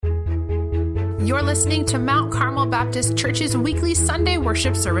You're listening to Mount Carmel Baptist Church's weekly Sunday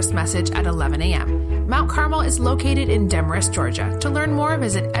worship service message at 11 a.m. Mount Carmel is located in Demarest, Georgia. To learn more,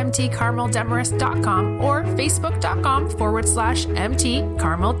 visit mtcarmeldemarest.com or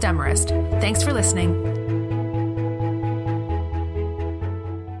facebook.com/mtcarmeldemarest. Thanks for listening.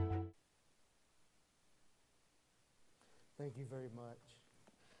 Thank you very much.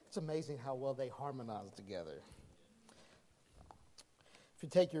 It's amazing how well they harmonize together. If you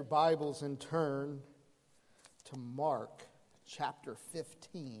take your Bibles and turn to Mark chapter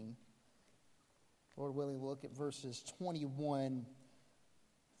 15, Lord willing, we'll look at verses 21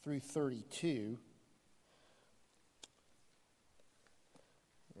 through 32.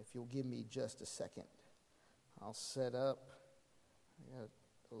 If you'll give me just a second, I'll set up. I got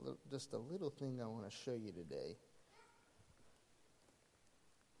just a little thing I want to show you today.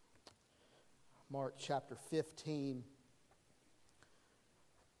 Mark chapter 15.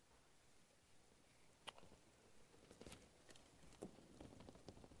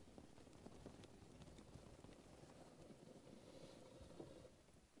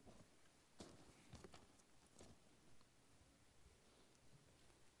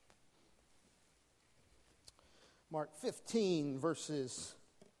 Mark 15, verses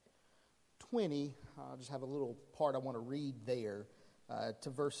 20, I'll just have a little part I want to read there to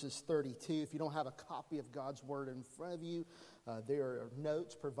verses 32. If you don't have a copy of God's Word in front of you, there are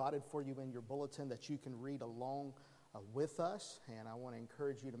notes provided for you in your bulletin that you can read along with us. And I want to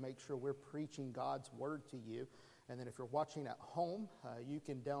encourage you to make sure we're preaching God's Word to you. And then if you're watching at home, you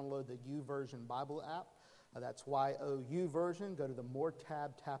can download the YouVersion Bible app. That's YOU version. Go to the More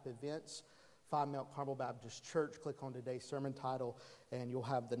tab, tap Events. Find Mount Carmel Baptist Church, click on today's sermon title, and you'll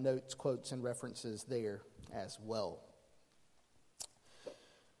have the notes, quotes, and references there as well.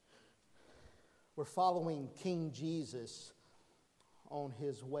 We're following King Jesus on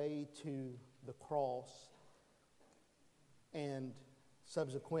his way to the cross and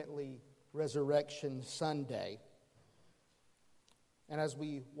subsequently Resurrection Sunday. And as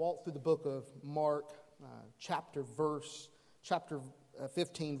we walk through the book of Mark, chapter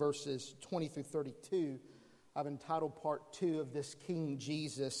 15 verses 20 through 32, I've entitled part 2 of this King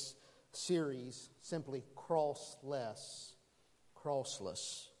Jesus series simply Crossless.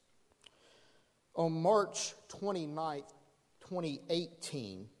 Crossless. On March 29th,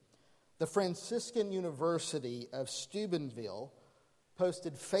 2018, the Franciscan University of Steubenville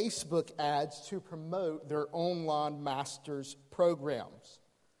posted Facebook ads to promote their online master's programs.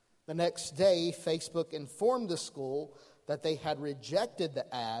 The next day, Facebook informed the school that they had rejected the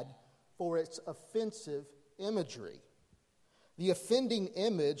ad for its offensive imagery. The offending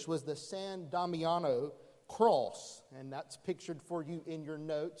image was the San Damiano cross, and that's pictured for you in your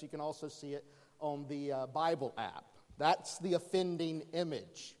notes. You can also see it on the Bible app. That's the offending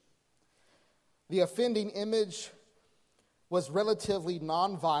image. The offending image was relatively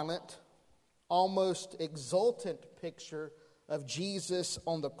nonviolent, almost exultant picture of Jesus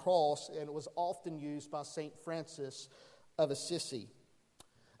on the cross, and it was often used by St. Francis of Assisi.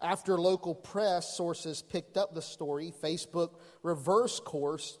 After local press sources picked up the story, Facebook reversed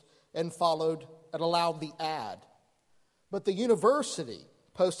course and allowed the ad. But the university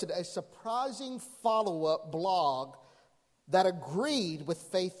posted a surprising follow-up blog that agreed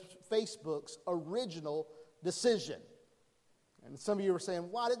with Facebook's original decision. And some of you were saying,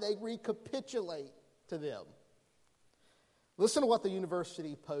 why did they recapitulate to them? Listen to what the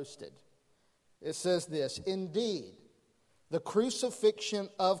university posted. It says this: indeed, the crucifixion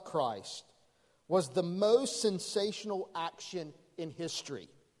of Christ was the most sensational action in history.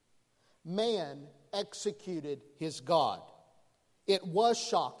 Man executed his God. It was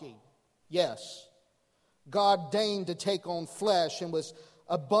shocking, yes. God deigned to take on flesh and was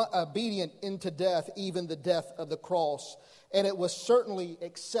obedient into death, even the death of the cross. And it was certainly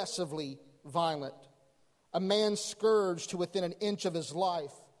excessively violent. A man scourged to within an inch of his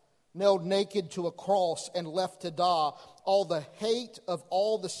life, nailed naked to a cross and left to die. All the hate of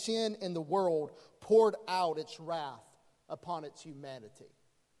all the sin in the world poured out its wrath upon its humanity.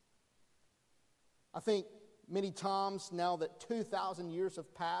 I think many times now that 2,000 years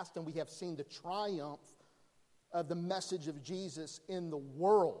have passed and we have seen the triumph of the message of Jesus in the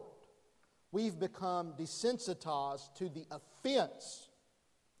world, we've become desensitized to the offense,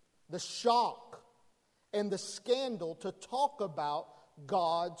 the shock, and the scandal to talk about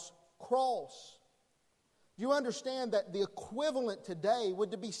God's cross. You understand that the equivalent today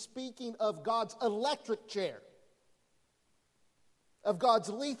would be speaking of God's electric chair, of God's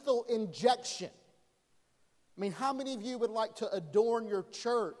lethal injection. I mean, how many of you would like to adorn your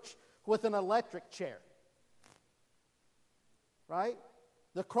church with an electric chair? Right?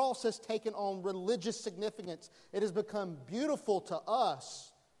 The cross has taken on religious significance. It has become beautiful to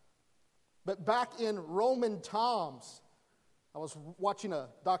us. But back in Roman times, I was watching a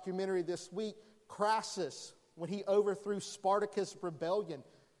documentary this week, Crassus, when he overthrew Spartacus' rebellion,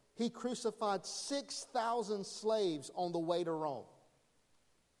 he crucified 6,000 slaves on the way to Rome.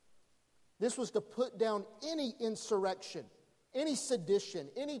 This was to put down any insurrection, any sedition,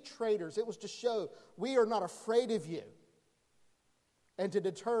 any traitors. It was to show we are not afraid of you and to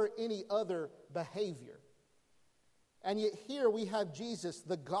deter any other behavior. And yet here we have Jesus,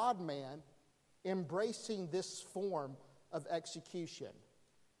 the God-man, embracing this form of execution.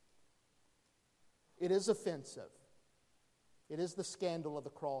 It is offensive. It is the scandal of the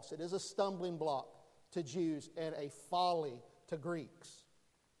cross. It is a stumbling block to Jews and a folly to Greeks.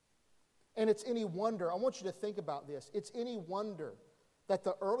 And it's any wonder, I want you to think about this, it's any wonder that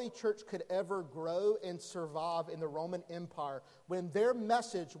the early church could ever grow and survive in the Roman Empire when their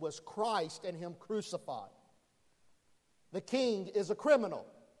message was Christ and Him crucified. The king is a criminal.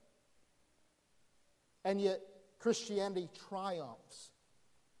 And yet Christianity triumphs.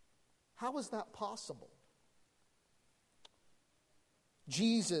 How is that possible?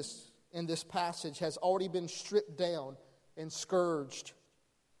 Jesus, in this passage, has already been stripped down and scourged.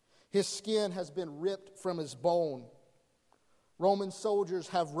 His skin has been ripped from his bone. Roman soldiers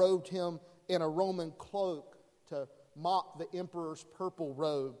have robed him in a Roman cloak to mock the emperor's purple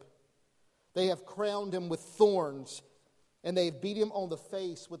robe. They have crowned him with thorns, and they have beat him on the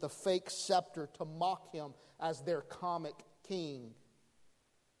face with a fake scepter to mock him as their comic king.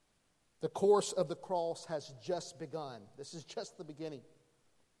 The course of the cross has just begun. This is just the beginning.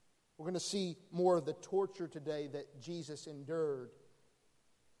 We're going to see more of the torture today that Jesus endured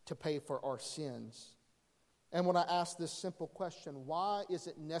to pay for our sins. And when I ask this simple question, why is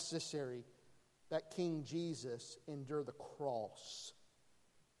it necessary that King Jesus endure the cross?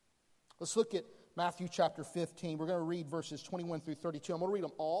 Let's look at Matthew chapter 15. We're going to read verses 21 through 32. I'm going to read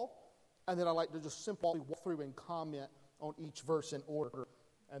them all, and then I'd like to just simply walk through and comment on each verse in order,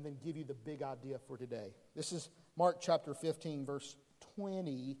 and then give you the big idea for today. This is Mark chapter 15, verse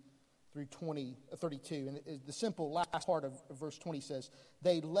 20 through 32. And the simple last part of verse 20 says,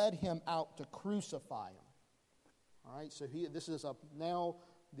 they led him out to crucify him. All right, so this is now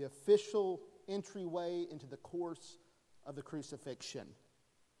the official entryway into the course of the crucifixion.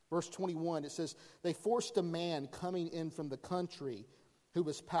 Verse 21, it says, they forced a man coming in from the country who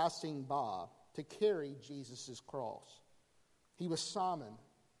was passing by to carry Jesus' cross. He was Simon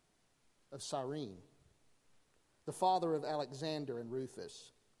of Cyrene, the father of Alexander and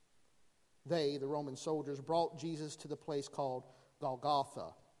Rufus. They, the Roman soldiers, brought Jesus to the place called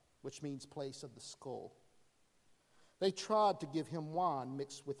Golgotha, which means place of the skull. They tried to give him wine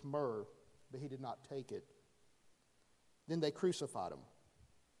mixed with myrrh, but he did not take it. Then they crucified him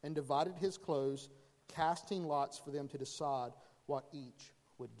and divided his clothes, casting lots for them to decide what each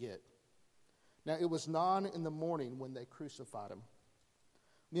would get. Now it was 9 a.m. when they crucified him.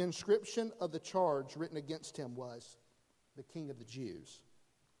 The inscription of the charge written against him was, the King of the Jews.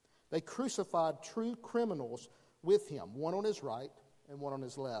 They crucified true criminals with him, one on his right and one on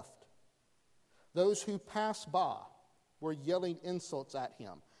his left. Those who passed by were yelling insults at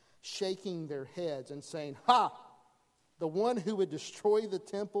him, shaking their heads and saying, "Ha! The one who would destroy the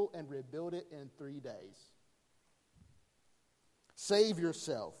temple and rebuild it in 3 days. Save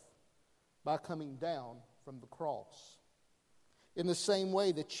yourself by coming down from the cross." In the same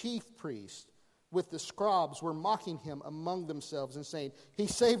way, the chief priests with the scribes were mocking him among themselves and saying, "He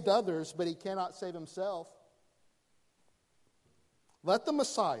saved others, but he cannot save himself. Let the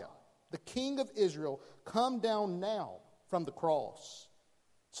Messiah, the King of Israel, come down now from the cross,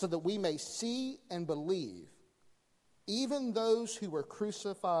 so that we may see and believe." Even those who were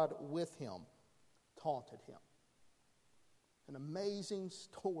crucified with him taunted him. An amazing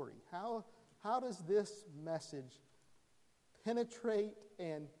story. How does this message penetrate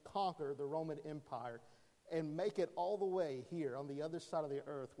and conquer the Roman Empire and make it all the way here on the other side of the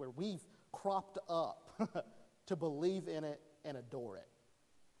earth where we've cropped up to believe in it and adore it?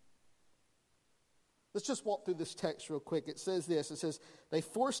 Let's just walk through this text real quick. It says this. It says, they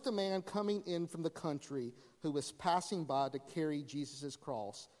forced a man coming in from the country who was passing by to carry Jesus'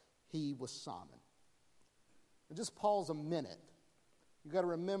 cross. He was Simon. And just pause a minute. You've got to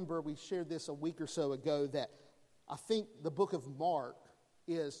remember, we shared this a week or so ago, that I think the book of Mark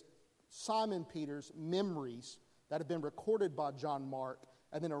is Simon Peter's memories that have been recorded by John Mark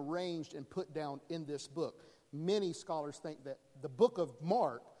and then arranged and put down in this book. Many scholars think that the book of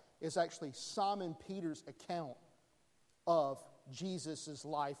Mark is actually Simon Peter's account of Jesus'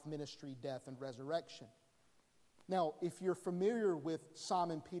 life, ministry, death, and resurrection. Now, if you're familiar with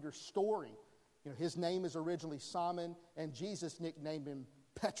Simon Peter's story, his name is originally Simon, and Jesus nicknamed him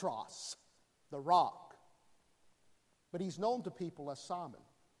Petros, the rock. But he's known to people as Simon.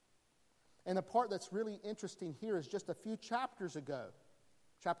 And the part that's really interesting here is just a few chapters ago,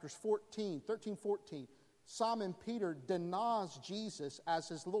 chapters 13, 14, Simon Peter denies Jesus as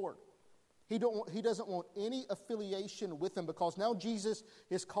his Lord. He doesn't want any affiliation with him because now Jesus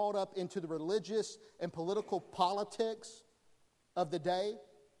is caught up into the religious and political politics of the day.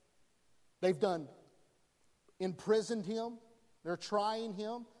 They've imprisoned him. They're trying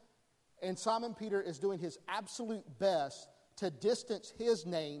him. And Simon Peter is doing his absolute best to distance his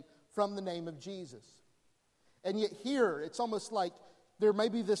name from the name of Jesus. And yet here, it's almost like there may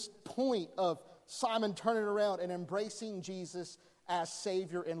be this point of Simon turning around and embracing Jesus as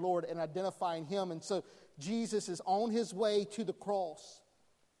Savior and Lord and identifying him. And so Jesus is on his way to the cross.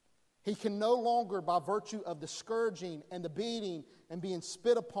 He can no longer, by virtue of the scourging and the beating and being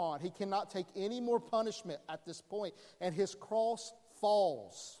spit upon, he cannot take any more punishment at this point. And his cross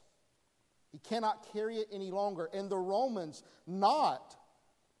falls. He cannot carry it any longer. And the Romans, not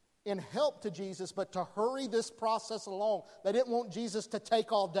in help to Jesus, but to hurry this process along, they didn't want Jesus to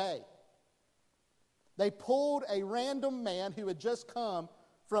take all day. They pulled a random man who had just come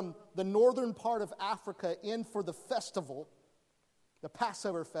from the northern part of Africa in for the festival, the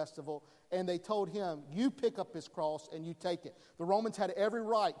Passover festival, and they told him, you pick up his cross and you take it. The Romans had every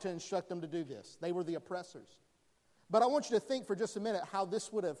right to instruct them to do this. They were the oppressors. But I want you to think for just a minute how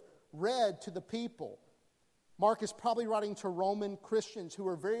this would have read to the people. Mark is probably writing to Roman Christians who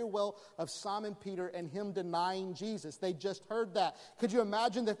were very well of Simon Peter and him denying Jesus. They just heard that. Could you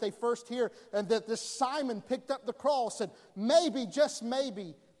imagine that they first hear and that this Simon picked up the cross and maybe, just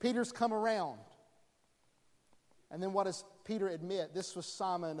maybe, Peter's come around. And then what does Peter admit? This was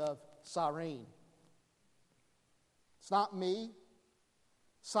Simon of Cyrene. It's not me.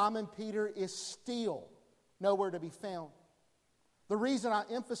 Simon Peter is still nowhere to be found. The reason I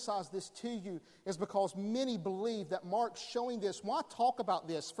emphasize this to you is because many believe that Mark's showing this. Why talk about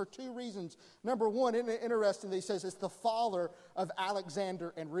this? For two reasons. Number one, isn't it interesting that he says it's the father of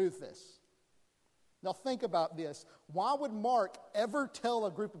Alexander and Rufus? Now think about this. Why would Mark ever tell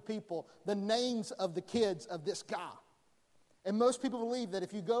a group of people the names of the kids of this guy? And most people believe that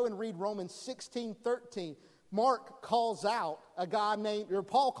if you go and read Romans 16:13, Mark calls out a guy named, or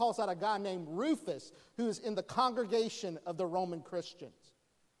Paul calls out a guy named Rufus, who is in the congregation of the Roman Christians.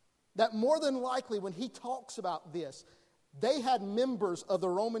 That more than likely when he talks about this, they had members of the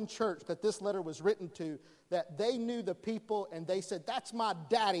Roman church that this letter was written to, that they knew the people and they said, that's my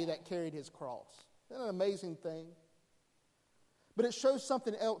daddy that carried his cross. Isn't that an amazing thing? But it shows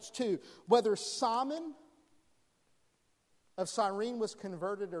something else too. Whether Simon of Cyrene was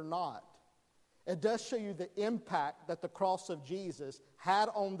converted or not, it does show you the impact that the cross of Jesus had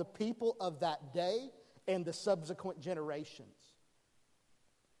on the people of that day and the subsequent generations.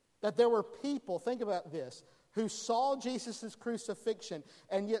 That there were people, think about this, who saw Jesus' crucifixion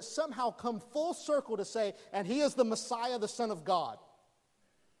and yet somehow come full circle to say, and he is the Messiah, the Son of God.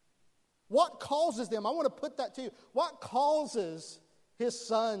 What causes them? I want to put that to you. What causes his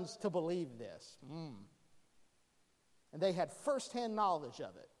sons to believe this? And they had firsthand knowledge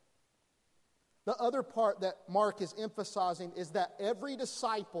of it. The other part that Mark is emphasizing is that every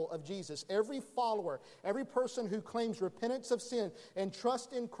disciple of Jesus, every follower, every person who claims repentance of sin and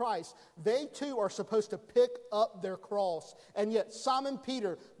trust in Christ, they too are supposed to pick up their cross. And yet Simon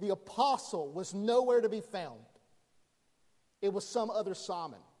Peter, the apostle, was nowhere to be found. It was some other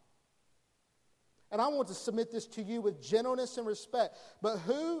Simon. And I want to submit this to you with gentleness and respect. But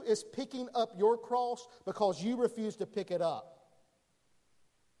who is picking up your cross because you refuse to pick it up?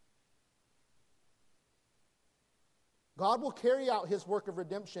 God will carry out his work of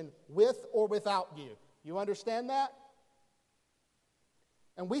redemption with or without you. You understand that?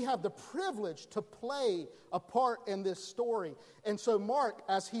 And we have the privilege to play a part in this story. And so Mark,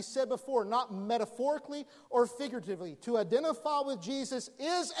 as he said before, not metaphorically or figuratively, to identify with Jesus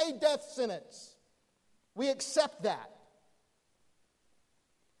is a death sentence. We accept that.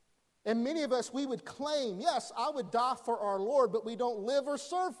 And many of us, we would claim, yes, I would die for our Lord, but we don't live or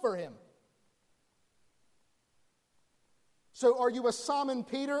serve for him. So are you a Simon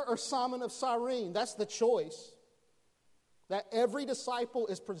Peter or Simon of Cyrene? That's the choice that every disciple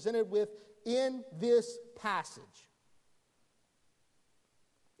is presented with in this passage.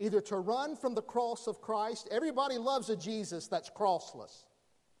 Either to run from the cross of Christ. Everybody loves a Jesus that's crossless.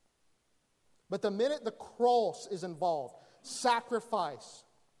 But the minute the cross is involved, sacrifice,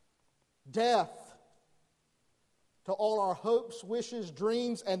 death to all our hopes, wishes,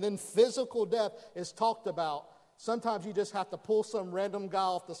 dreams, and then physical death is talked about, Sometimes you just have to pull some random guy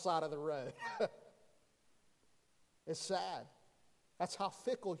off the side of the road. It's sad. That's how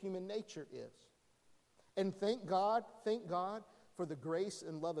fickle human nature is. And thank God for the grace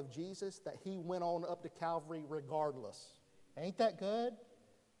and love of Jesus that he went on up to Calvary regardless. Ain't that good?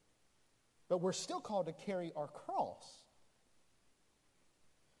 But we're still called to carry our cross.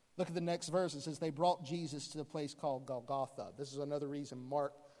 Look at the next verse. It says, they brought Jesus to the place called Golgotha. This is another reason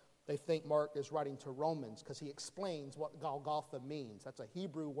they think Mark is writing to Romans, because he explains what Golgotha means. That's a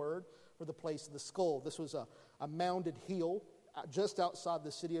Hebrew word for the place of the skull. This was a mounded hill just outside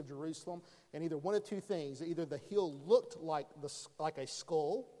the city of Jerusalem. And either one of two things. Either the hill looked like a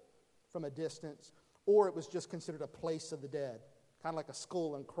skull from a distance, or it was just considered a place of the dead. Kind of like a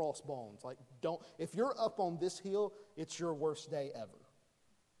skull and crossbones. If you're up on this hill, it's your worst day ever.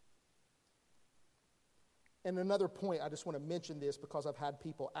 And another point, I just want to mention this because I've had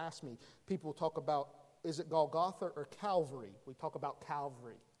people ask me. People talk about, is it Golgotha or Calvary? We talk about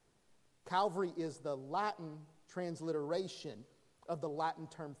Calvary. Calvary is the Latin transliteration of the Latin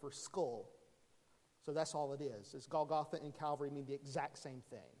term for skull. So that's all it is. It's Golgotha and Calvary mean the exact same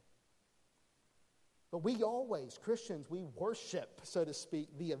thing. But we always, Christians, we worship, so to speak,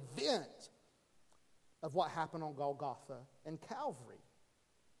 the event of what happened on Golgotha and Calvary.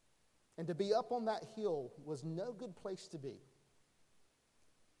 And to be up on that hill was no good place to be.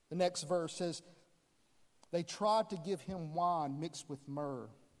 The next verse says, they tried to give him wine mixed with myrrh,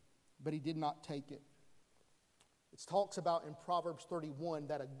 but he did not take it. It talks about in Proverbs 31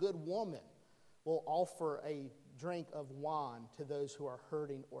 that a good woman will offer a drink of wine to those who are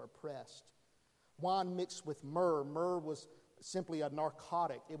hurting or oppressed. Wine mixed with myrrh. Myrrh was simply a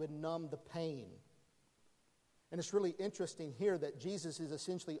narcotic. It would numb the pain. And it's really interesting here that Jesus is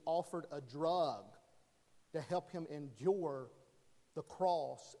essentially offered a drug to help him endure the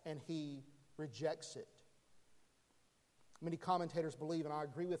cross, and he rejects it. Many commentators believe, and I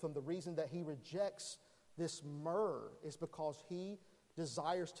agree with them, the reason that he rejects this myrrh is because he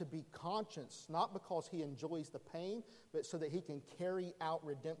desires to be conscious, not because he enjoys the pain, but so that he can carry out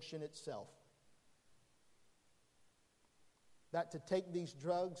redemption itself. That to take these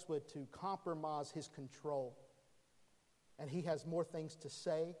drugs would to compromise his control. And he has more things to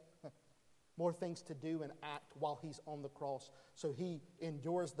say, more things to do and act while he's on the cross. So he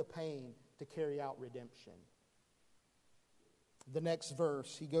endures the pain to carry out redemption. The next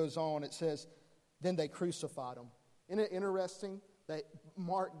verse, he goes on, it says, then they crucified him. Isn't it interesting that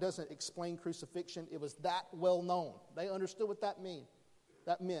Mark doesn't explain crucifixion? It was that well known. They understood what that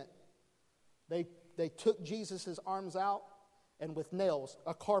meant. They took Jesus' arms out, and with nails,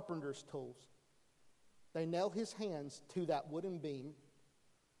 a carpenter's tools, they nailed his hands to that wooden beam,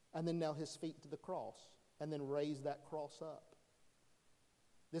 and then nailed his feet to the cross, and then raised that cross up.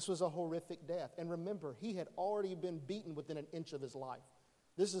 This was a horrific death. And remember, he had already been beaten within an inch of his life.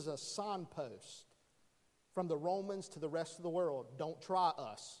 This is a signpost from the Romans to the rest of the world. Don't try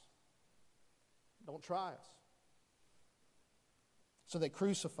us. Don't try us. So they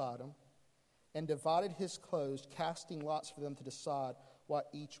crucified him and divided his clothes, casting lots for them to decide what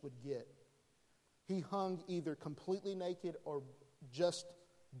each would get. He hung either completely naked or just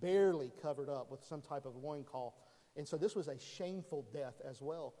barely covered up with some type of loincloth. And so this was a shameful death as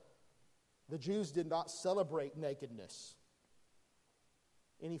well. The Jews did not celebrate nakedness,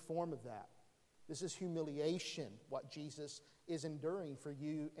 any form of that. This is humiliation, what Jesus is enduring for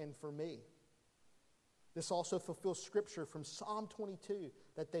you and for me. This also fulfills Scripture from Psalm 22,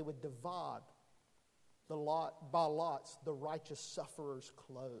 that they would divide by lots the righteous sufferer's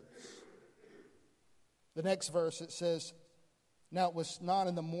clothes. The next verse, it says, now it was 9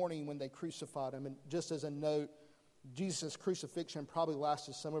 a.m. when they crucified him. And just as a note, Jesus' crucifixion probably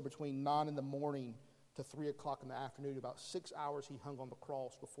lasted somewhere between 9 a.m. to 3 o'clock in the afternoon. About 6 hours he hung on the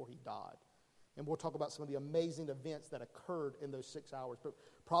cross before he died. And we'll talk about some of the amazing events that occurred in those 6 hours. But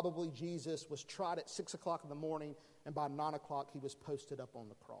probably Jesus was tried at 6 o'clock in the morning, and by 9 o'clock he was posted up on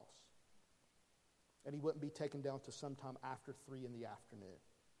the cross. And he wouldn't be taken down to sometime after 3 in the afternoon.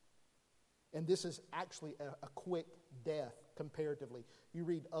 And this is actually a quick death comparatively. You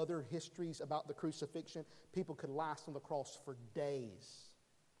read other histories about the crucifixion, people could last on the cross for days.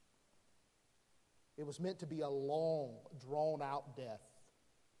 It was meant to be a long, drawn-out death.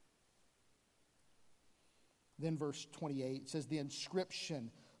 Then verse 28 says, the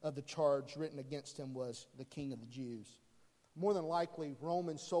inscription of the charge written against him was the King of the Jews. More than likely,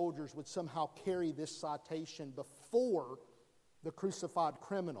 Roman soldiers would somehow carry this citation before the crucified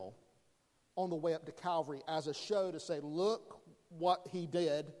criminal on the way up to Calvary as a show to say, look what he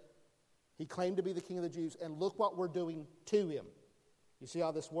did. He claimed to be the King of the Jews, and look what we're doing to him. You see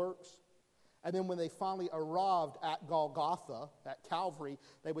how this works? And then when they finally arrived at Golgotha, at Calvary,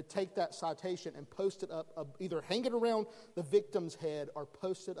 they would take that citation and post it up, either hang it around the victim's head or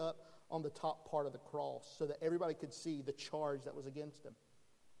post it up on the top part of the cross so that everybody could see the charge that was against him.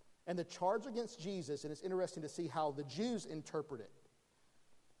 And the charge against Jesus, and it's interesting to see how the Jews interpret it.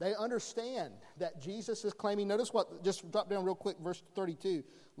 They understand that Jesus is claiming, notice what, just drop down real quick, verse 32.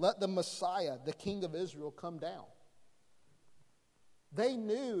 Let the Messiah, the King of Israel, come down. They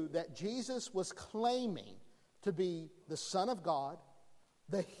knew that Jesus was claiming to be the Son of God,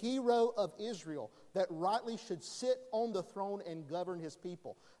 the hero of Israel, that rightly should sit on the throne and govern his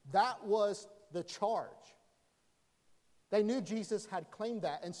people. That was the charge. They knew Jesus had claimed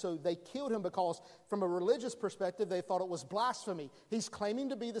that, and so they killed him because from a religious perspective, they thought it was blasphemy. He's claiming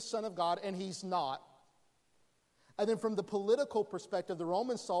to be the Son of God, and he's not. And then from the political perspective, the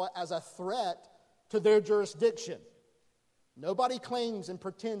Romans saw it as a threat to their jurisdiction. Nobody claims and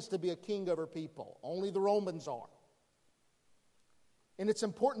pretends to be a king over people. Only the Romans are. And it's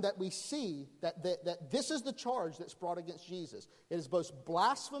important that we see that this is the charge that's brought against Jesus. It is both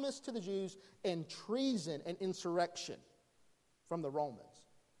blasphemous to the Jews and treason and insurrection from the Romans,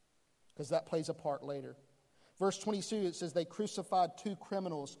 because that plays a part later. Verse 22, it says, they crucified two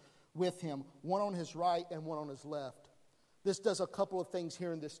criminals with him, one on his right and one on his left. This does a couple of things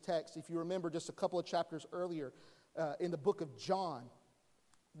here in this text. If you remember just a couple of chapters earlier, in the book of John,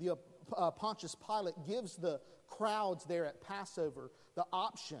 the Pontius Pilate gives the crowds there at Passover the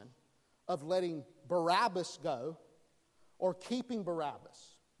option of letting Barabbas go or keeping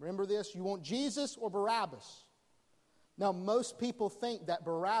Barabbas. Remember this? You want Jesus or Barabbas? Now, most people think that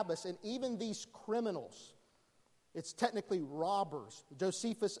Barabbas and even these criminals, it's technically robbers.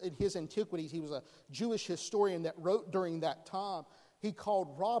 Josephus, in his Antiquities, he was a Jewish historian that wrote during that time. He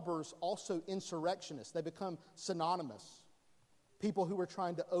called robbers also insurrectionists. They become synonymous. People who were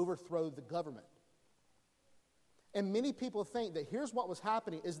trying to overthrow the government. And many people think that here's what was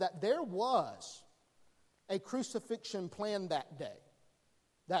happening, is that there was a crucifixion planned that day,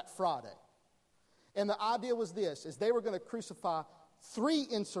 that Friday. And the idea was this, is they were going to crucify 3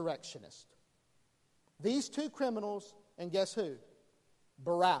 insurrectionists. These 2 criminals, and guess who?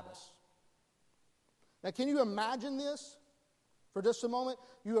 Barabbas. Now, can you imagine this? For just a moment,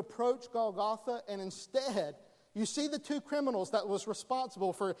 you approach Golgotha, and instead, you see the 2 criminals that was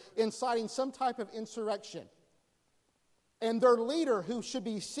responsible for inciting some type of insurrection. And their leader, who should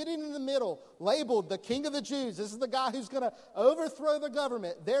be sitting in the middle, labeled the King of the Jews. This is the guy who's going to overthrow the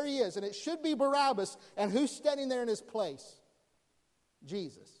government. There he is, and it should be Barabbas. And who's standing there in his place?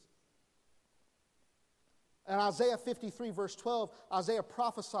 Jesus. In Isaiah 53, verse 12, Isaiah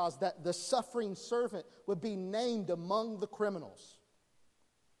prophesies that the suffering servant would be named among the criminals.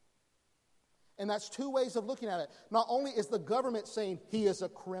 And that's 2 ways of looking at it. Not only is the government saying he is a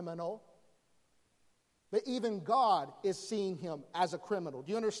criminal, but even God is seeing him as a criminal.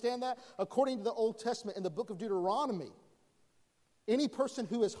 Do you understand that? According to the Old Testament in the book of Deuteronomy, any person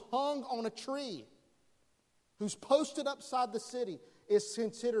who is hung on a tree, who's posted upside the city, is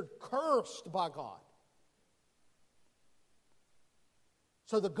considered cursed by God.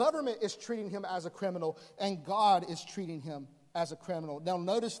 So the government is treating him as a criminal, and God is treating him as a criminal. Now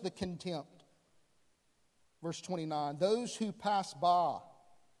notice the contempt. Verse 29, those who pass by.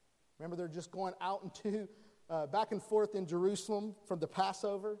 Remember, they're just going out into, back and forth in Jerusalem from the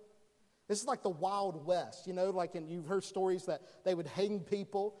Passover. This is like the Wild West, you know, like you've heard stories that they would hang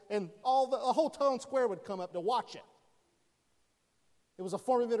people, and the whole town square would come up to watch it. It was a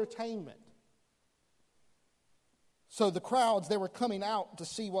form of entertainment. So the crowds, they were coming out to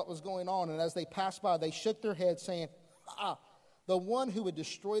see what was going on, and as they passed by, they shook their heads saying, the one who would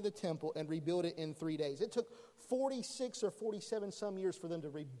destroy the temple and rebuild it in 3 days. It took 46 or 47 some years for them to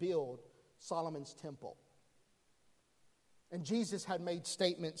rebuild Solomon's temple. And Jesus had made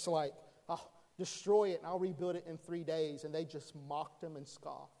statements like, destroy it and I'll rebuild it in 3 days. And they just mocked him and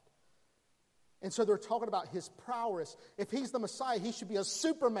scoffed. And so they're talking about his prowess. If he's the Messiah, he should be a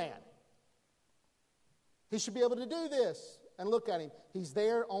Superman. He should be able to do this. And look at him. He's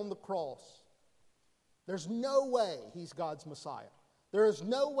there on the cross. There's no way he's God's Messiah. There is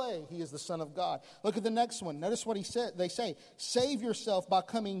no way he is the Son of God. Look at the next one. Notice what he said. They say, save yourself by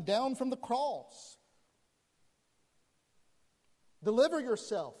coming down from the cross. Deliver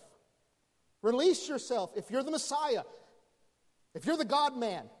yourself. Release yourself if you're the Messiah. If you're the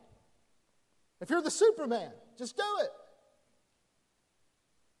God-man. If you're the Superman. Just do it.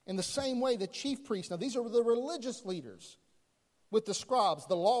 In the same way, the chief priests, now these are the religious leaders, with the scribes,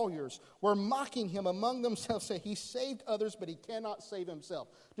 the lawyers, were mocking him among themselves, saying, he saved others, but he cannot save himself.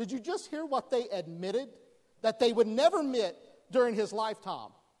 Did you just hear what they admitted? That they would never admit during his lifetime.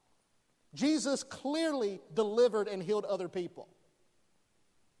 Jesus clearly delivered and healed other people.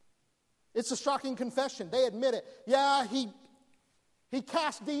 It's a shocking confession. They admit it. Yeah, he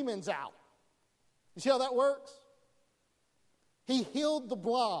cast demons out. You see how that works? He healed the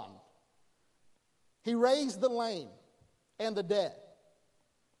blind. He raised the lame and the dead.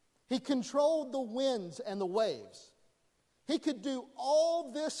 He controlled the winds and the waves. He could do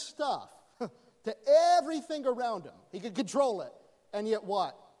all this stuff to everything around him. He could control it. And yet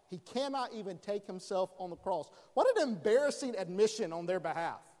what? He cannot even take himself on the cross. What an embarrassing admission on their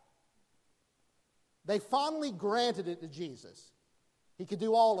behalf. They finally granted it to Jesus. He could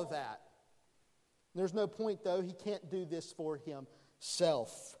do all of that. There's no point, though. He can't do this for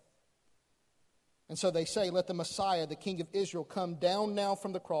himself. And so they say, let the Messiah, the King of Israel, come down now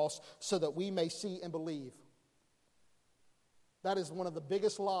from the cross so that we may see and believe. That is one of the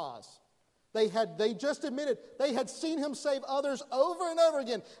biggest lies. They just admitted they had seen him save others over and over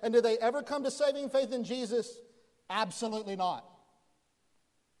again. And did they ever come to saving faith in Jesus? Absolutely not.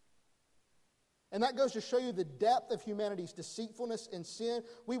 And that goes to show you the depth of humanity's deceitfulness and sin.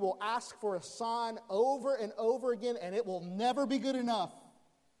 We will ask for a sign over and over again, and it will never be good enough.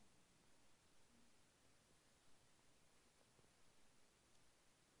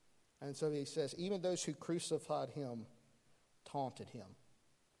 And so he says, even those who crucified him taunted him.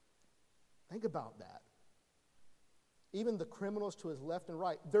 Think about that. Even the criminals to his left and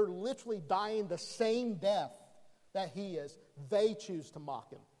right, they're literally dying the same death that he is. They choose to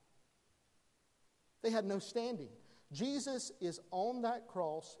mock him. They had no standing. Jesus is on that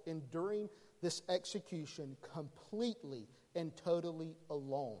cross enduring this execution completely and totally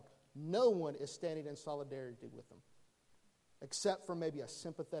alone. No one is standing in solidarity with him, except for maybe a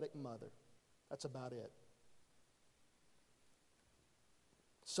sympathetic mother. That's about it.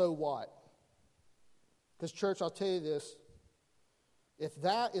 So what? Because, church, I'll tell you this. If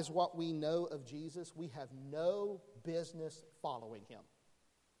that is what we know of Jesus, we have no business following him.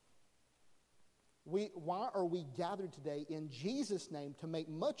 Why are we gathered today in Jesus' name to make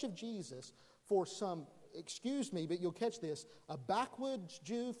much of Jesus for some, excuse me, but you'll catch this, a backwoods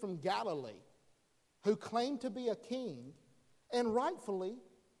Jew from Galilee who claimed to be a king, and rightfully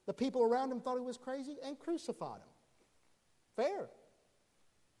the people around him thought he was crazy and crucified him? Fair.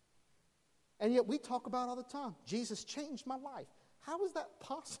 And yet we talk about all the time, Jesus changed my life. How is that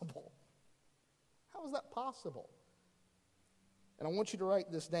possible? How is that possible? And I want you to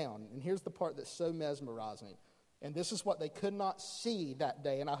write this down. And here's the part that's so mesmerizing. And this is what they could not see that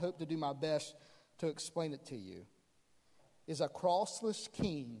day, and I hope to do my best to explain it to you, is a crossless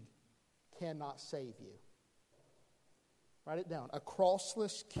king cannot save you. Write it down. A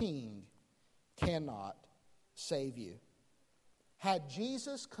crossless king cannot save you. Had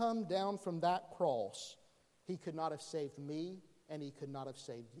Jesus come down from that cross, he could not have saved me, and he could not have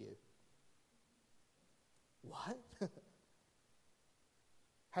saved you. What?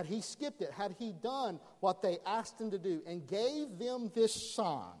 Had he skipped it, had he done what they asked him to do and gave them this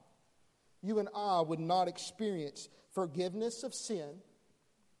sign, you and I would not experience forgiveness of sin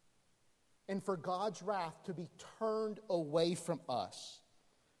and for God's wrath to be turned away from us.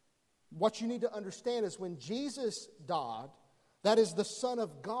 What you need to understand is when Jesus died, that is the Son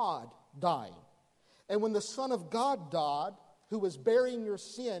of God dying. And when the Son of God died, who was bearing your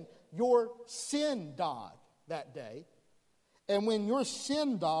sin died that day. And when your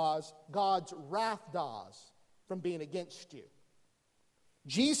sin dies, God's wrath dies from being against you.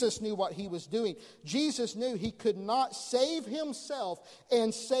 Jesus knew what he was doing. Jesus knew he could not save himself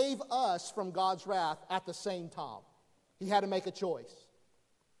and save us from God's wrath at the same time. He had to make a choice.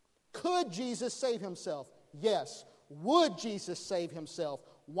 Could Jesus save himself? Yes. Would Jesus save himself?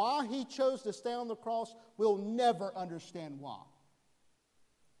 Why he chose to stay on the cross, we'll never understand why.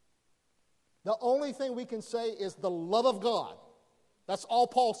 The only thing we can say is the love of God. That's all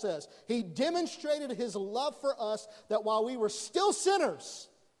Paul says. He demonstrated his love for us that while we were still sinners,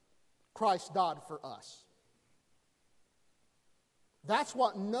 Christ died for us. That's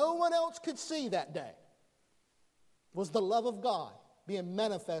what no one else could see that day, was the love of God being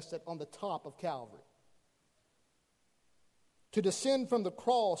manifested on the top of Calvary. To descend from the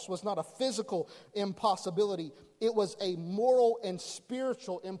cross was not a physical impossibility. It was a moral and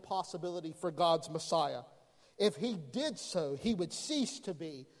spiritual impossibility for God's Messiah. If he did so, he would cease to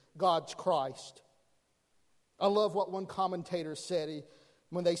be God's Christ. I love what one commentator said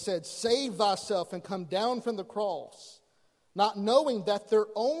when they said, "Save thyself and come down from the cross," not knowing that their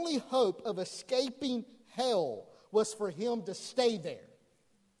only hope of escaping hell was for him to stay there.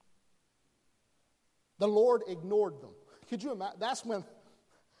 The Lord ignored them. Could you imagine? That's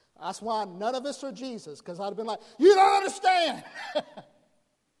why none of us are Jesus, because I'd have been like, you don't understand.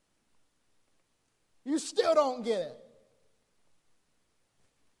 You still don't get it.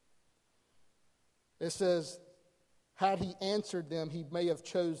 It says, had he answered them, he may have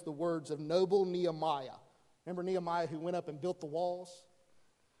chose the words of noble Nehemiah. Remember Nehemiah who went up and built the walls?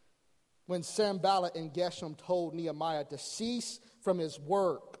 When Sanballat and Geshem told Nehemiah to cease from his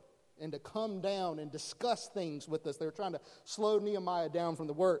work and to come down and discuss things with us, they were trying to slow Nehemiah down from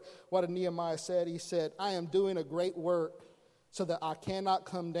the work. What did Nehemiah say? He said, I am doing a great work so that I cannot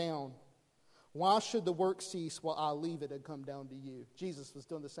come down. Why should the work cease while I leave it and come down to you? Jesus was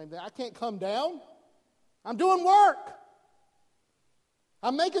doing the same thing. I can't come down. I'm doing work.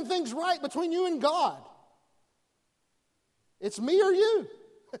 I'm making things right between you and God. It's me or you.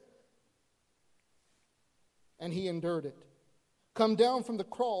 And he endured it. Come down from the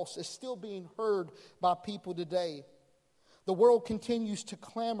cross is still being heard by people today. The world continues to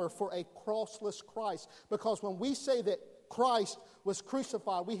clamor for a crossless Christ, because when we say that Christ was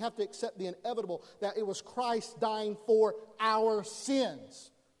crucified, we have to accept the inevitable, that it was Christ dying for our sins.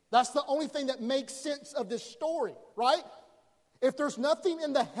 That's the only thing that makes sense of this story, right? If there's nothing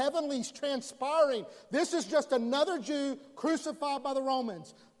in the heavenlies transpiring, this is just another Jew crucified by the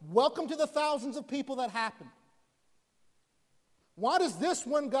Romans. Welcome to the thousands of people that happened. Why does this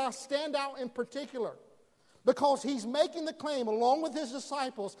one guy stand out in particular? Because he's making the claim, along with his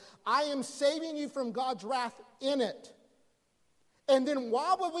disciples, I am saving you from God's wrath in it. And then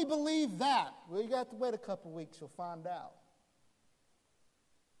why would we believe that? Well, you got to wait a couple weeks, you'll find out.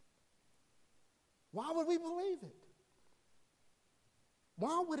 Why would we believe it?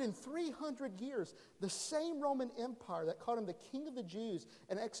 Why would in 300 years the same Roman Empire that called him the king of the Jews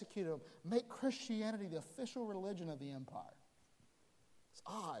and executed him make Christianity the official religion of the empire? It's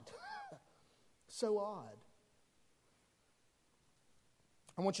odd. So odd.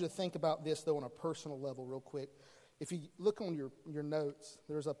 I want you to think about this, though, on a personal level real quick. If you look on your notes,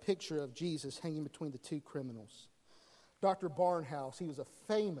 there's a picture of Jesus hanging between the two criminals. Dr. Barnhouse, he was a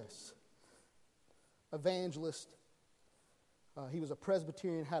famous evangelist. He was a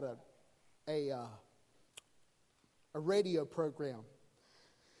Presbyterian, had a radio program,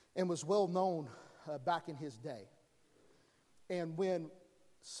 and was well known back in his day. And when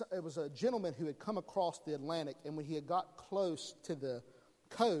it was a gentleman who had come across the Atlantic, and when he had got close to the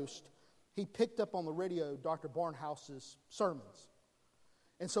coast, he picked up on the radio Dr. Barnhouse's sermons.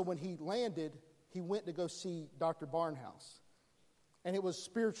 And so when he landed, he went to go see Dr. Barnhouse. And it was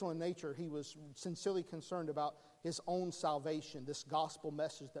spiritual in nature. He was sincerely concerned about his own salvation, this gospel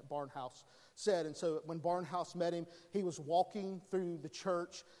message that Barnhouse said. And so when Barnhouse met him, he was walking through the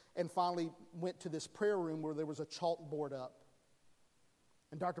church and finally went to this prayer room where there was a chalkboard up.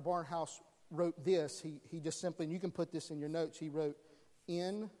 And Dr. Barnhouse wrote this. He just simply, and you can put this in your notes, he wrote,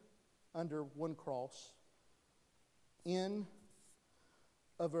 in under one cross, in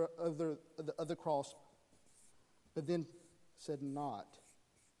of the other cross, but then said not.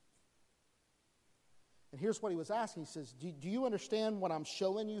 And here's what he was asking. He says, do you understand what I'm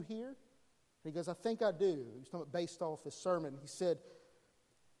showing you here? And he goes, I think I do. He's talking about based off his sermon. He said,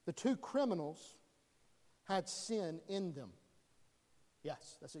 the two criminals had sin in them.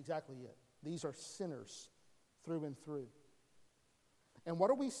 Yes, that's exactly it. These are sinners through and through. And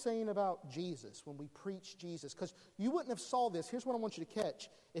what are we saying about Jesus when we preach Jesus? Because you wouldn't have saw this. Here's what I want you to catch.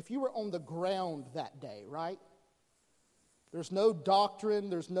 If you were on the ground that day, right? There's no doctrine.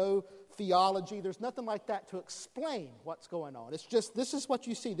 There's no theology. There's nothing like that to explain what's going on. It's just, this is what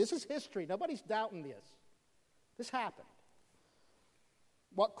you see. This is history. Nobody's doubting this. This happened.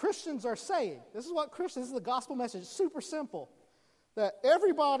 What Christians are saying, this is the gospel message. It's super simple. That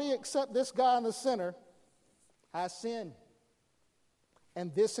everybody except this guy in the center has sin.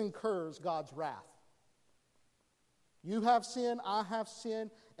 And this incurs God's wrath. You have sin, I have sin,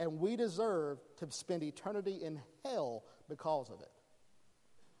 and we deserve to spend eternity in hell because of it.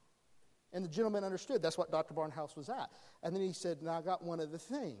 And the gentleman understood. That's what Dr. Barnhouse was at. And then he said, now I got one other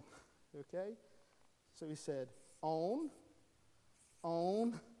thing. Okay? So he said, own.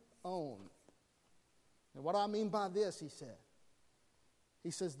 And what I mean by this,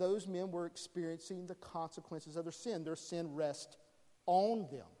 he says, those men were experiencing the consequences of their sin. Their sin rests on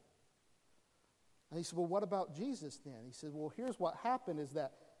them. And he said, well, what about Jesus then? He said, well, here's what happened is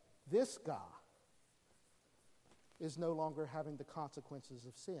that this guy is no longer having the consequences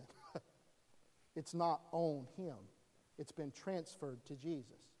of sin. It's not on him. It's been transferred to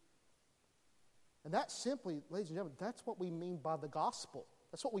Jesus. And that simply, ladies and gentlemen, that's what we mean by the gospel.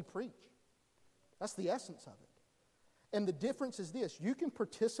 That's what we preach. That's the essence of it. And the difference is this. You can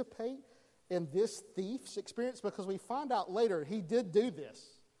participate in this thief's experience because we find out later he did do this.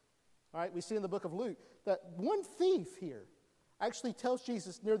 All right, we see in the book of Luke that one thief here actually tells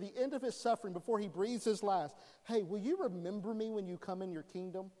Jesus near the end of his suffering, before he breathes his last, hey, will you remember me when you come in your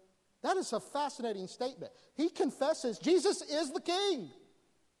kingdom? That is a fascinating statement. He confesses Jesus is the king.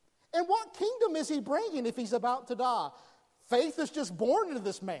 And what kingdom is he bringing if he's about to die? Faith is just born into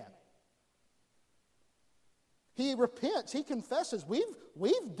this man. He repents. He confesses.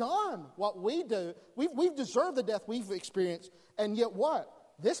 We've done what we do. We've deserved the death we've experienced. And yet what?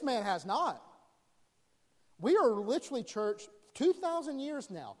 This man has not. We are literally, church, 2,000 years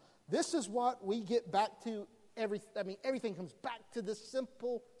now. This is what we get back to. Everything comes back to this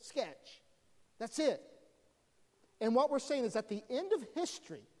simple sketch. That's it. And what we're saying is at the end of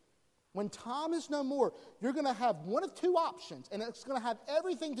history, when time is no more, you're going to have one of two options, and it's going to have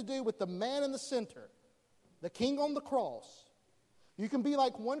everything to do with the man in the center, the king on the cross. You can be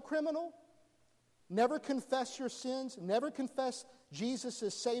like one criminal, never confess your sins, never confess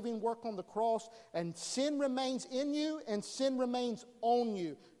Jesus' saving work on the cross, and sin remains in you and sin remains on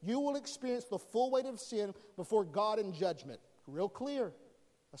you. You will experience the full weight of sin before God in judgment. Real clear.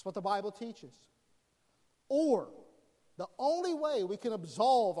 That's what the Bible teaches. Or the only way we can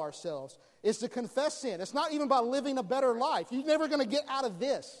absolve ourselves is to confess sin. It's not even about living a better life. You're never going to get out of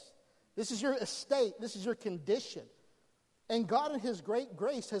this. This is your estate. This is your condition. And God in his great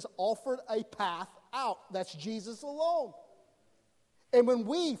grace has offered a path out. That's Jesus alone. And when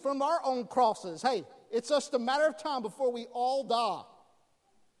we, from our own crosses, hey, it's just a matter of time before we all die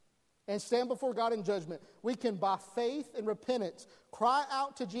and stand before God in judgment, we can, by faith and repentance, cry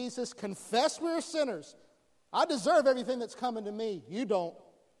out to Jesus, confess we're sinners. I deserve everything that's coming to me. You don't.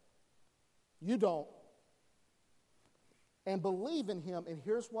 You don't. And believe in him, and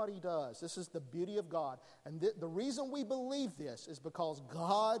here's what he does. This is the beauty of God. And the reason we believe this is because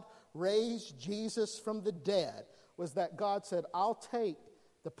God raised Jesus from the dead, was that God said, I'll take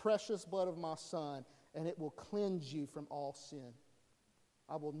the precious blood of my son, and it will cleanse you from all sin.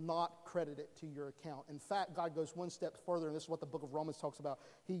 I will not credit it to your account. In fact, God goes one step further, and this is what the book of Romans talks about.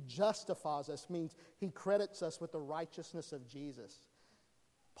 He justifies us, means he credits us with the righteousness of Jesus.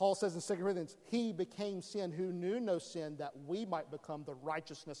 Paul says in 2 Corinthians, he became sin who knew no sin, that we might become the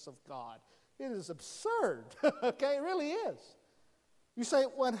righteousness of God. It is absurd, okay? It really is. You say,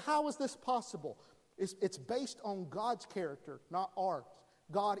 well, how is this possible? It's based on God's character, not ours.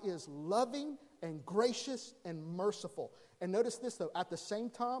 God is loving and gracious and merciful. And notice this, though. At the same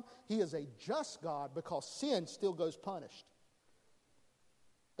time, he is a just God because sin still goes punished.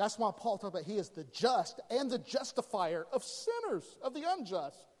 That's why Paul talks about he is the just and the justifier of sinners, of the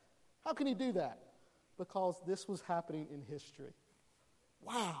unjust. How can he do that? Because this was happening in history.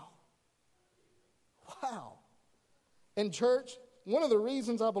 Wow. Wow. And church, one of the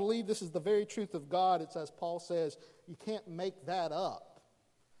reasons I believe this is the very truth of God, it's as Paul says, you can't make that up.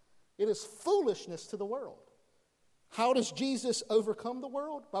 It is foolishness to the world. How does Jesus overcome the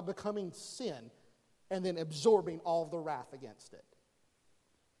world? By becoming sin and then absorbing all the wrath against it.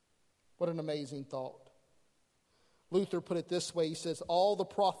 What an amazing thought. Luther put it this way. He says, all the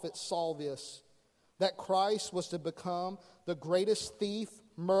prophets saw this, that Christ was to become the greatest thief,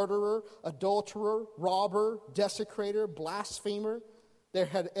 murderer, adulterer, robber, desecrator, blasphemer there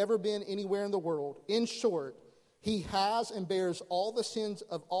had ever been anywhere in the world. In short, he has and bears all the sins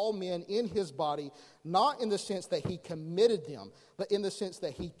of all men in his body, not in the sense that he committed them, but in the sense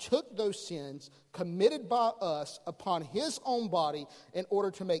that he took those sins committed by us upon his own body in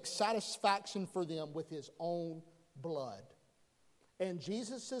order to make satisfaction for them with his own blood. And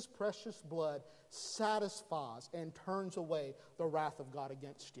Jesus' precious blood satisfies and turns away the wrath of God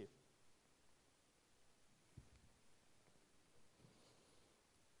against you.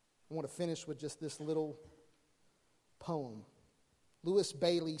 I want to finish with just this little poem. Lewis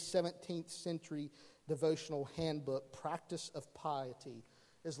Bailey's 17th century devotional handbook, Practice of Piety,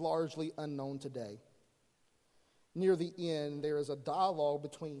 is largely unknown today. Near the end, there is a dialogue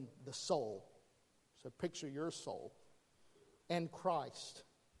between the soul, so picture your soul, and Christ,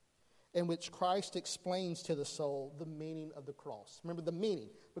 in which Christ explains to the soul the meaning of the cross. Remember the meaning,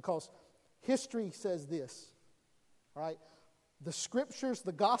 because history says this, right? The scriptures,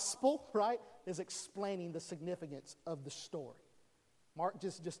 the gospel, right, is explaining the significance of the story. Mark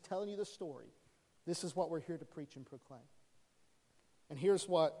just telling you the story. This is what we're here to preach and proclaim. And here's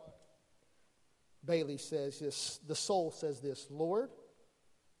what Bailey says. The soul says this, Lord,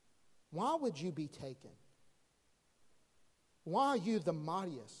 why would you be taken? Why you, the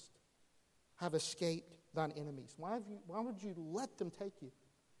mightiest, have escaped thine enemies? Why would you let them take you?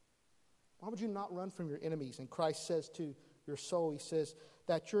 Why would you not run from your enemies? And Christ says to your soul, he says,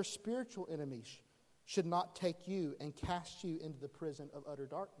 that your spiritual enemies should not take you and cast you into the prison of utter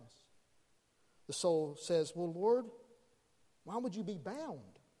darkness. The soul says, well, Lord, Why would you be bound?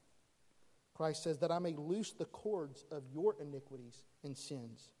 Christ says, that I may loose the cords of your iniquities and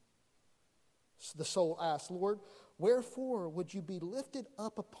sins. So the soul asks, Lord, wherefore would you be lifted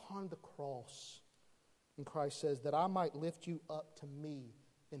up upon the cross? And Christ says, that I might lift you up to me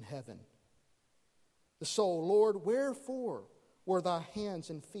in heaven. The soul, Lord, wherefore were thy hands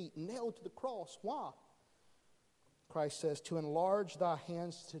and feet nailed to the cross? Why? Christ says, to enlarge thy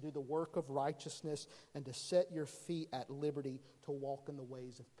hands to do the work of righteousness and to set your feet at liberty to walk in the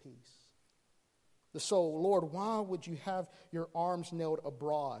ways of peace. The soul, Lord, why would you have your arms nailed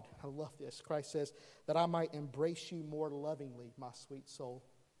abroad? I love this. Christ says, that I might embrace you more lovingly, my sweet soul.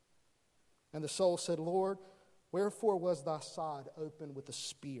 And the soul said, Lord, wherefore was thy side open with a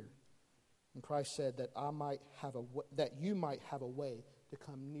spear? And Christ said, that you might have a way to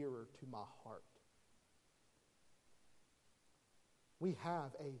come nearer to my heart. We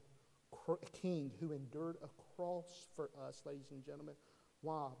have a king who endured a cross for us, ladies and gentlemen.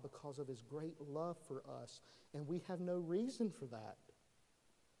 Why? Because of his great love for us. And we have no reason for that.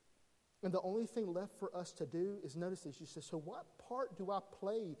 And the only thing left for us to do is notice this. You say, so what part do I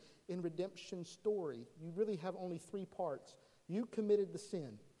play in redemption story? You really have only 3 parts. You committed the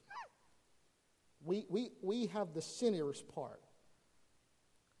sin. We have the sinner's part.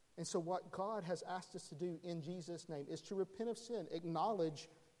 And so what God has asked us to do in Jesus' name is to repent of sin. Acknowledge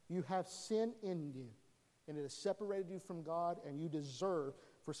you have sin in you. And it has separated you from God, and you deserve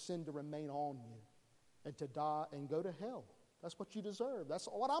for sin to remain on you and to die and go to hell. That's what you deserve. That's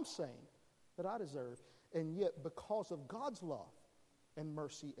what I'm saying, that I deserve. And yet, because of God's love and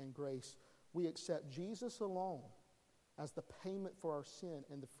mercy and grace, we accept Jesus alone as the payment for our sin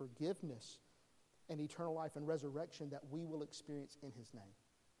and the forgiveness and eternal life and resurrection that we will experience in his name.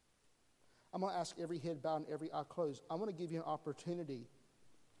 I'm going to ask every head bowed and every eye closed. I'm going to give you an opportunity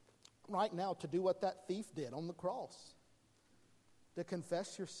right now to do what that thief did on the cross. To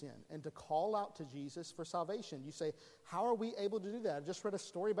confess your sin and to call out to Jesus for salvation. You say, how are we able to do that? I just read a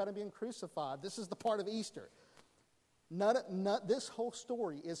story about him being crucified. This is the part of Easter. This whole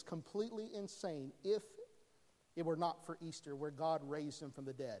story is completely insane if it were not for Easter, where God raised him from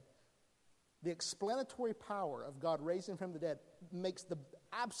the dead. The explanatory power of God raising him from the dead makes the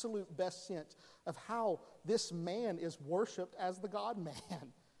absolute best sense of how this man is worshipped as the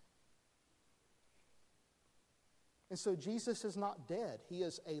God-man. And so Jesus is not dead. He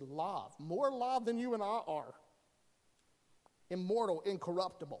is alive, more alive than you and I are. Immortal,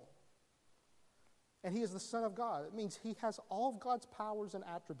 incorruptible. And he is the Son of God. It means he has all of God's powers and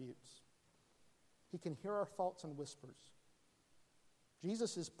attributes. He can hear our thoughts and whispers.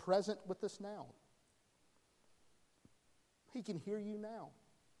 Jesus is present with us now. He can hear you now.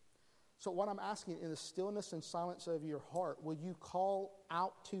 So what I'm asking, in the stillness and silence of your heart, will you call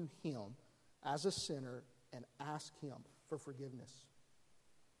out to him as a sinner and ask him for forgiveness?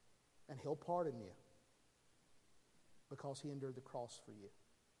 And he'll pardon you because he endured the cross for you.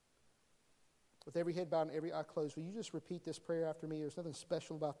 With every head bowed and every eye closed, will you just repeat this prayer after me? There's nothing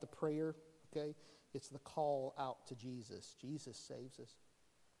special about the prayer, okay? It's the call out to Jesus. Jesus saves us.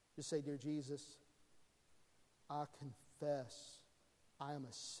 Just say, dear Jesus, I confess I am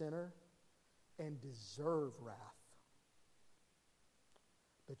a sinner and deserve wrath.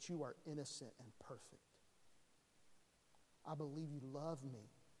 But you are innocent and perfect. I believe you love me.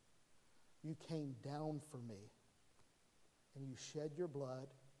 You came down for me. And you shed your blood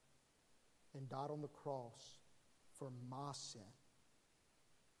and died on the cross for my sin.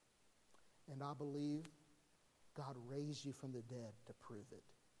 And I believe God raised you from the dead to prove it.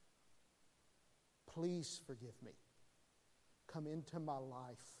 Please forgive me. Come into my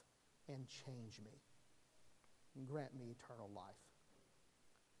life and change me. And grant me eternal life.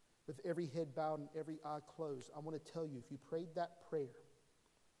 With every head bowed and every eye closed, I want to tell you, if you prayed that prayer,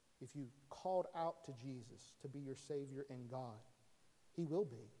 if you called out to Jesus to be your Savior and God, he will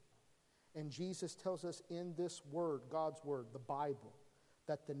be. And Jesus tells us in this word, God's word, the Bible,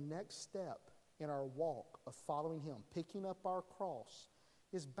 that the next step in our walk of following him, picking up our cross,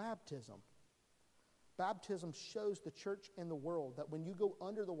 is baptism. Baptism shows the church and the world that when you go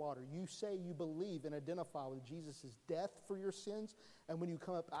under the water, you say you believe and identify with Jesus' death for your sins. And when you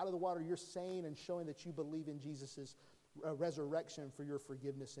come up out of the water, you're saying and showing that you believe in Jesus' resurrection for your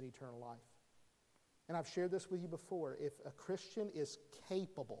forgiveness and eternal life. And I've shared this with you before. If a Christian is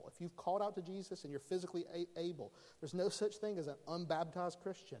capable, if you've called out to Jesus and you're physically able, there's no such thing as an unbaptized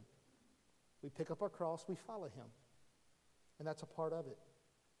Christian. We pick up our cross, we follow him. And that's a part of it.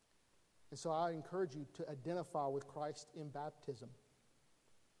 And so I encourage you to identify with Christ in baptism.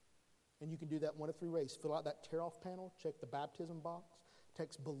 And you can do that one of 3 ways. Fill out that tear-off panel, check the baptism box.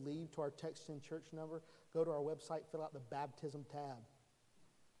 Text BELIEVE to our text in church number. Go to our website, fill out the baptism tab.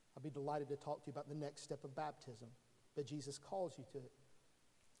 I'll be delighted to talk to you about the next step of baptism, but Jesus calls you to it.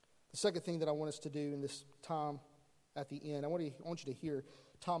 The second thing that I want us to do in this time at the end, I want you to hear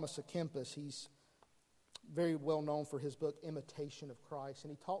Thomas à Kempis. He's very well known for his book, Imitation of Christ,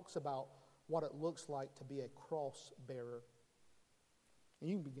 and he talks about what it looks like to be a cross bearer. And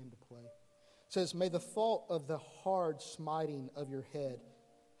you can begin to play. It says, may the thought of the hard smiting of your head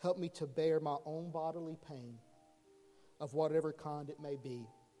help me to bear my own bodily pain of whatever kind it may be.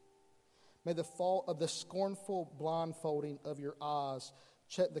 May the thought of the scornful blindfolding of your eyes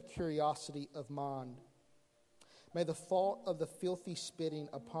check the curiosity of mind. May the thought of the filthy spitting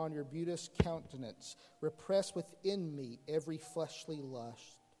upon your beauteous countenance repress within me every fleshly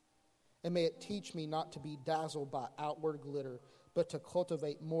lust. And may it teach me not to be dazzled by outward glitter, but to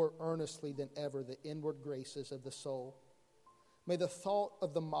cultivate more earnestly than ever the inward graces of the soul. May the thought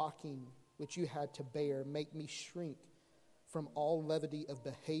of the mocking which you had to bear make me shrink from all levity of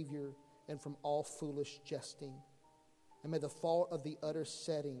behavior and from all foolish jesting. And may the thought of the utter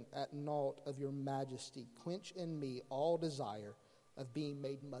setting at naught of your majesty quench in me all desire of being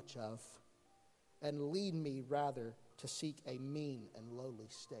made much of, and lead me rather to seek a mean and lowly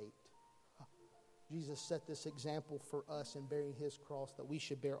state. Jesus set this example for us in bearing his cross, that we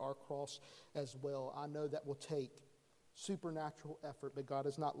should bear our cross as well. I know that will take supernatural effort, but God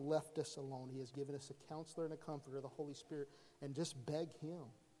has not left us alone. He has given us a counselor and a comforter, the Holy Spirit, and just beg him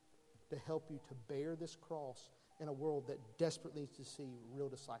to help you to bear this cross in a world that desperately needs to see real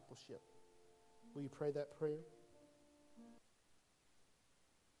discipleship. Will you pray that prayer?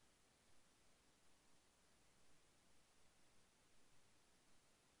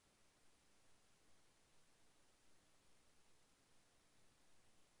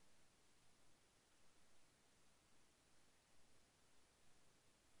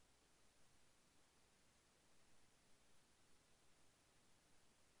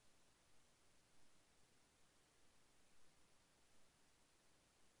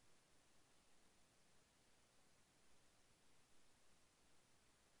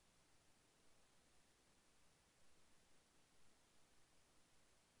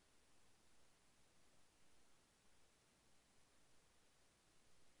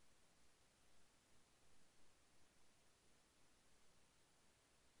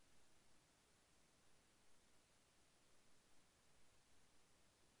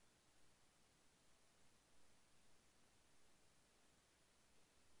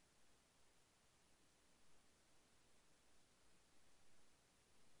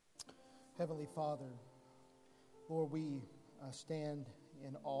 Heavenly Father, Lord, we stand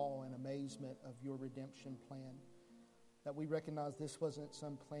in awe and amazement of your redemption plan. That we recognize this wasn't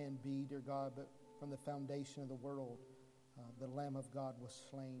some plan B, dear God, but from the foundation of the world, the Lamb of God was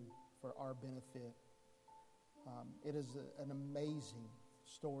slain for our benefit. It is an amazing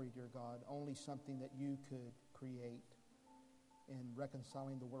story, dear God, only something that you could create in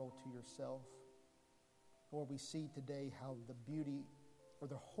reconciling the world to yourself. Lord, we see today how the beauty or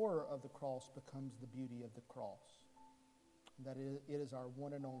the horror of the cross becomes the beauty of the cross. That it is our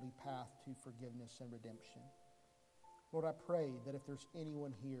one and only path to forgiveness and redemption. Lord, I pray that if there's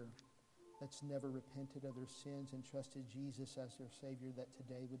anyone here that's never repented of their sins and trusted Jesus as their Savior, that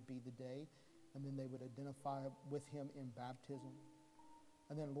today would be the day, and then they would identify with him in baptism.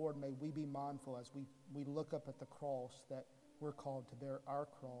 And then, Lord, may we be mindful as we look up at the cross that we're called to bear our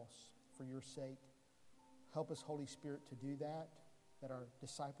cross for your sake. Help us, Holy Spirit, to do that our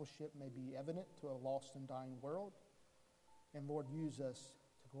discipleship may be evident to a lost and dying world. And Lord, use us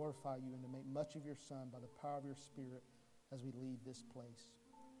to glorify you and to make much of your Son by the power of your Spirit as we leave this place.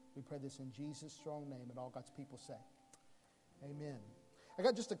 We pray this in Jesus' strong name, and all God's people say, amen. I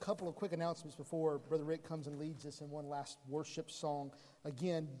got just a couple of quick announcements before Brother Rick comes and leads us in one last worship song.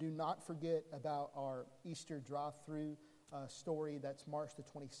 Again, do not forget about our Easter drive-through story. That's March the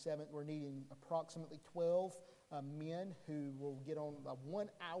 27th. We're needing approximately 12 men who will get on a 1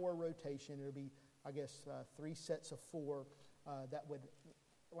 hour rotation. It'll be, I guess, 3 sets of 4 that would,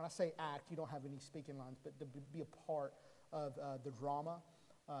 when I say act, you don't have any speaking lines, but to be a part of the drama.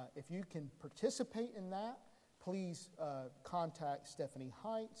 If you can participate in that, please contact Stephanie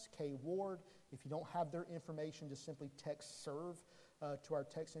Heights, Kay Ward. If you don't have their information, just simply text SERVE to our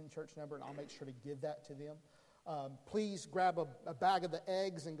text in church number, and I'll make sure to give that to them. Please grab a bag of the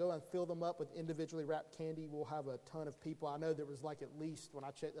eggs and go and fill them up with individually wrapped candy. We'll have a ton of people. I know there was like at least, when I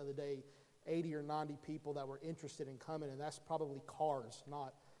checked the other day, 80 or 90 people that were interested in coming, and that's probably cars,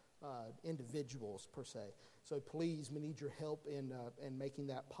 not individuals per se. So please, we need your help in making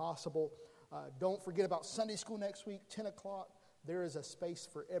that possible. Don't forget about Sunday school next week, 10 o'clock. There is a space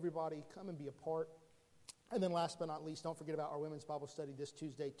for everybody. Come and be a part. And then last but not least, don't forget about our women's Bible study this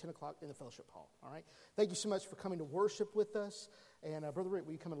Tuesday, 10 o'clock in the fellowship hall. All right? Thank you so much for coming to worship with us. And Brother Rick,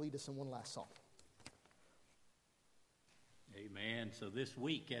 will you come and lead us in one last song? Amen. So this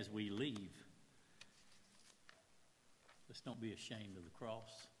week as we leave, let's don't be ashamed of the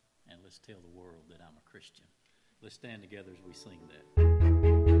cross, and let's tell the world that I'm a Christian. Let's stand together as we sing that.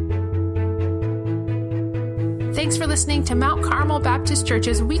 Thanks for listening to Mount Carmel Baptist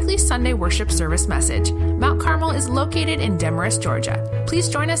Church's weekly Sunday worship service message. Mount Carmel is located in Demarest, Georgia. Please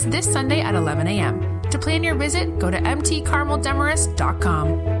join us this Sunday at 11 a.m. To plan your visit, go to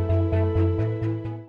mtcarmeldemarest.com.